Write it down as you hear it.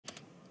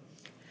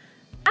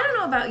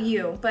know about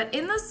you, but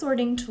in the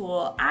sorting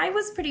tool, I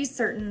was pretty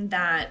certain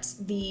that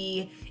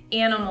the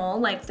animal,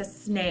 like the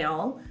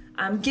snail,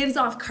 gives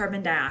off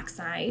carbon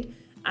dioxide,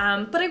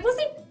 but I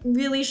wasn't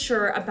really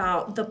sure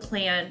about the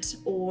plant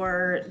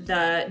or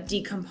the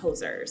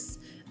decomposers,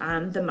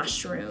 the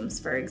mushrooms,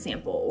 for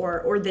example,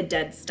 or the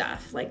dead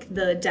stuff, like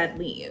the dead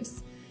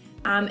leaves.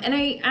 And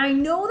I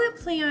know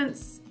that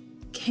plants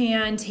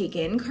can take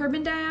in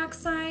carbon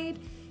dioxide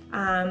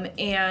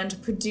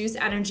and produce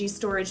energy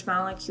storage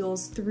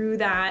molecules through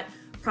that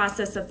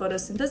process of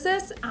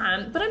photosynthesis,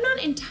 but I'm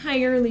not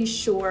entirely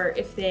sure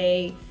if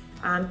they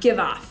give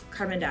off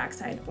carbon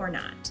dioxide or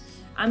not.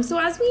 So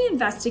as we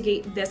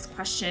investigate this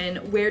question,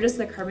 where does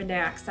the carbon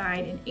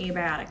dioxide in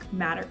abiotic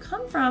matter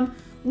come from,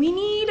 we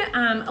need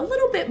a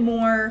little bit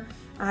more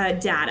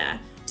data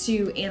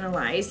to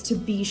analyze to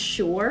be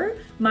sure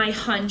my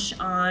hunch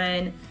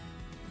on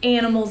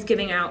animals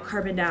giving out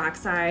carbon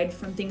dioxide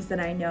from things that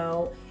I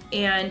know,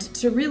 and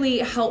to really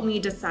help me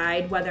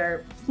decide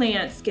whether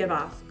plants give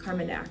off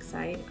carbon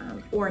dioxide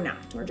or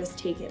not, or just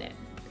take it in,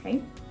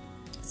 okay?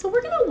 So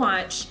we're gonna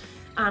watch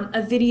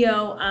a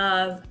video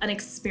of an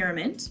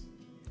experiment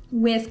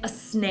with a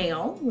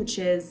snail, which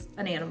is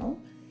an animal,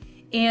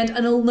 and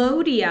an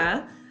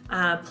Elodea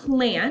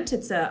plant.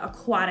 It's an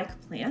aquatic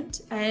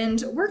plant,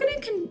 and we're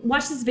gonna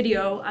watch this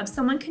video of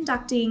someone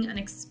conducting an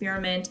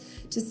experiment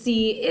to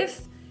see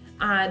if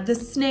the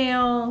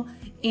snail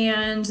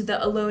and the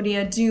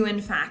Elodea do in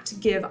fact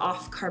give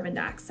off carbon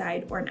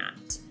dioxide or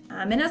not.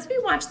 And as we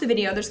watch the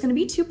video, there's gonna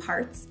be two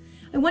parts.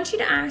 I want you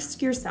to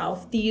ask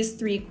yourself these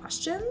three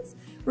questions,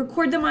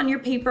 record them on your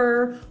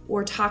paper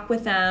or talk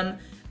with them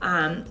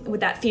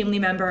with that family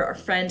member or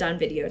friend on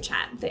video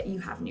chat that you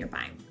have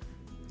nearby.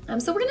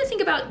 So we're gonna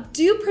think about,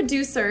 do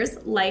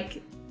producers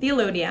like the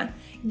Elodea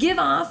give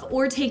off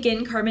or take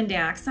in carbon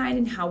dioxide,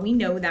 and how we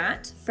know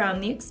that from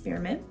the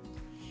experiment?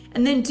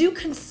 And then, do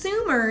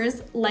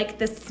consumers like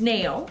the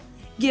snail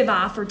give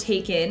off or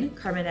take in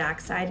carbon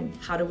dioxide, and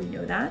how do we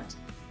know that?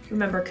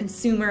 Remember,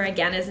 consumer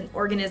again is an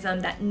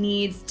organism that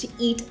needs to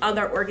eat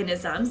other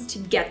organisms to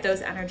get those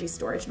energy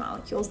storage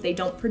molecules. They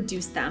don't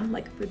produce them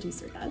like a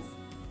producer does.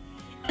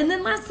 And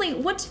then lastly,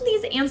 what do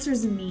these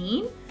answers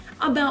mean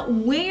about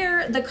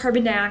where the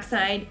carbon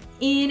dioxide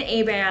in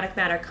abiotic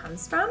matter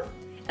comes from,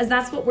 as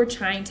that's what we're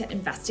trying to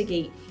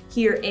investigate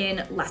here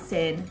in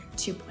lesson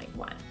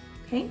 2.1,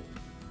 okay?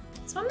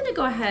 So I'm gonna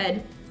go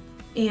ahead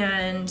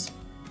and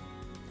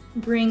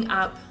bring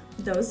up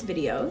those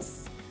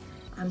videos.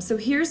 So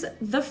here's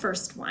the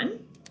first one.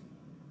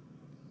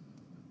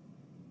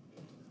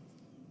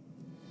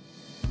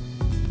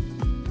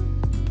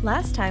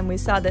 Last time we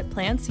saw that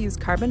plants use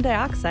carbon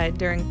dioxide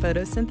during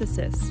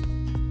photosynthesis.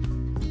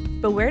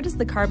 But where does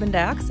the carbon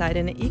dioxide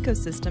in an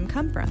ecosystem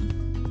come from?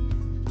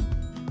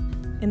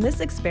 In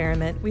this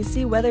experiment, we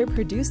see whether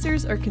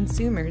producers or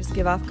consumers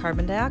give off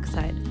carbon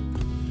dioxide.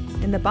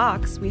 In the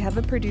box, we have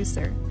a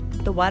producer,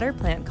 the water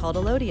plant called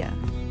Elodea,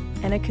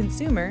 and a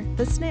consumer,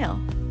 the snail.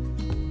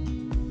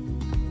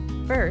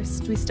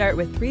 First, we start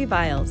with 3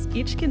 vials,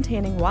 each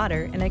containing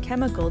water and a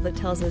chemical that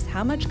tells us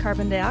how much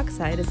carbon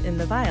dioxide is in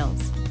the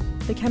vials.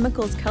 The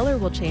chemical's color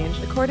will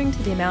change according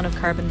to the amount of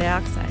carbon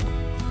dioxide.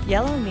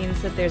 Yellow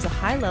means that there's a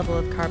high level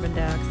of carbon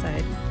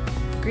dioxide,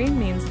 green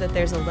means that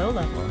there's a low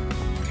level,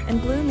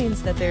 and blue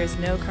means that there is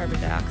no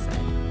carbon dioxide.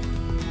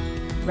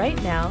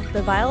 Right now,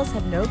 the vials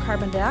have no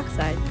carbon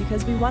dioxide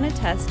because we want to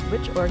test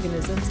which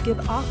organisms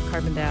give off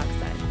carbon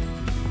dioxide.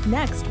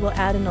 Next, we'll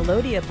add an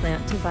Elodea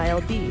plant to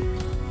vial B,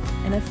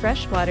 and a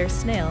freshwater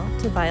snail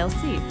to vial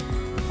C.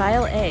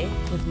 Vial A,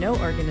 with no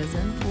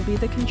organism, will be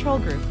the control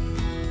group.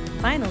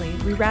 Finally,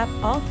 we wrap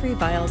all 3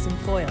 vials in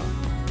foil.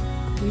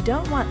 We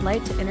don't want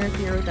light to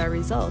interfere with our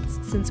results,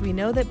 since we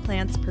know that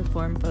plants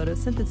perform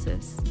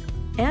photosynthesis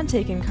and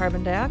take in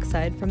carbon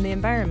dioxide from the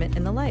environment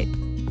in the light.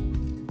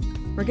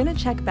 We're going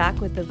to check back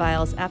with the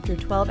vials after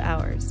 12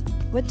 hours.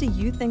 What do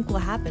you think will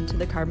happen to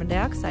the carbon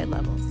dioxide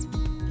levels?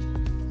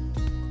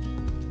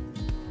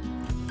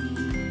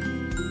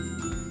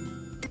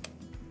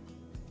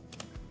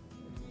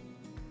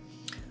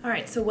 All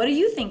right, so what do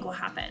you think will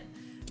happen?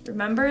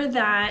 Remember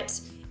that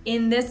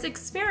in this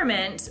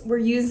experiment, we're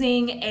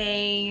using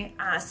a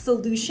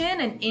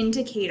solution, an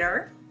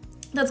indicator,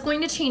 that's going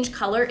to change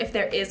color if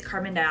there is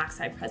carbon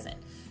dioxide present.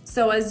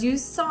 So as you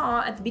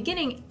saw at the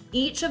beginning,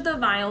 each of the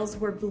vials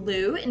were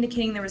blue,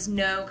 indicating there was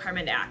no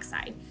carbon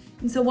dioxide.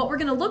 And so what we're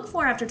gonna look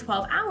for after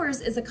 12 hours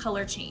is a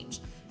color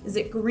change. Is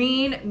it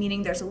green,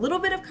 meaning there's a little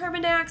bit of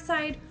carbon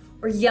dioxide,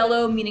 or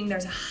yellow, meaning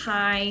there's a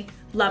high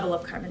level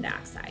of carbon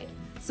dioxide?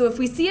 So if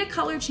we see a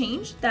color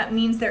change, that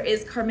means there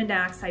is carbon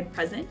dioxide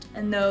present,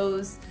 and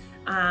those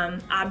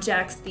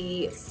objects,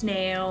 the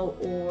snail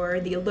or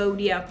the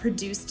Elodea,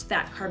 produced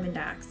that carbon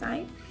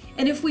dioxide.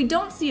 And if we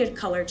don't see a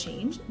color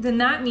change, then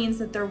that means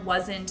that there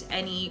wasn't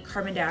any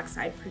carbon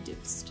dioxide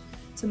produced.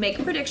 So make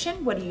a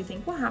prediction. What do you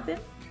think will happen?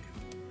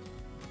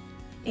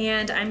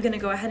 And I'm going to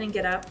go ahead and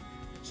get up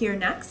here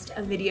next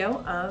a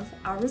video of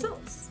our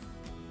results.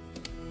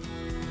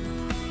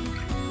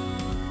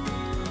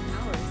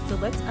 So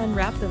let's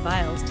unwrap the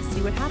vials to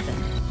see what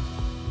happened.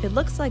 It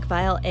looks like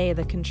vial A,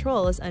 the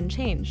control, is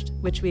unchanged,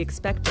 which we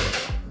expected.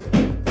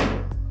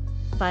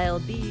 Vial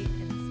B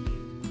and C,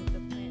 like the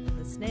plant and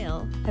the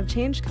snail, have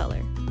changed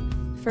color.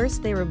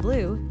 First they were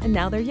blue, and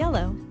now they're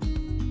yellow.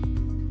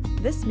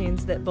 This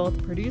means that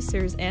both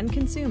producers and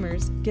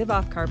consumers give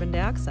off carbon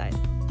dioxide.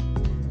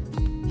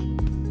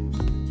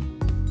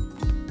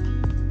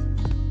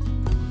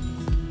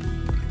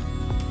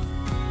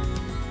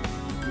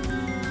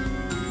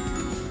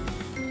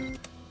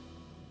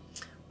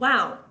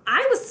 Wow,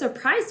 I was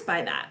surprised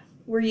by that.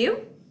 Were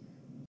you?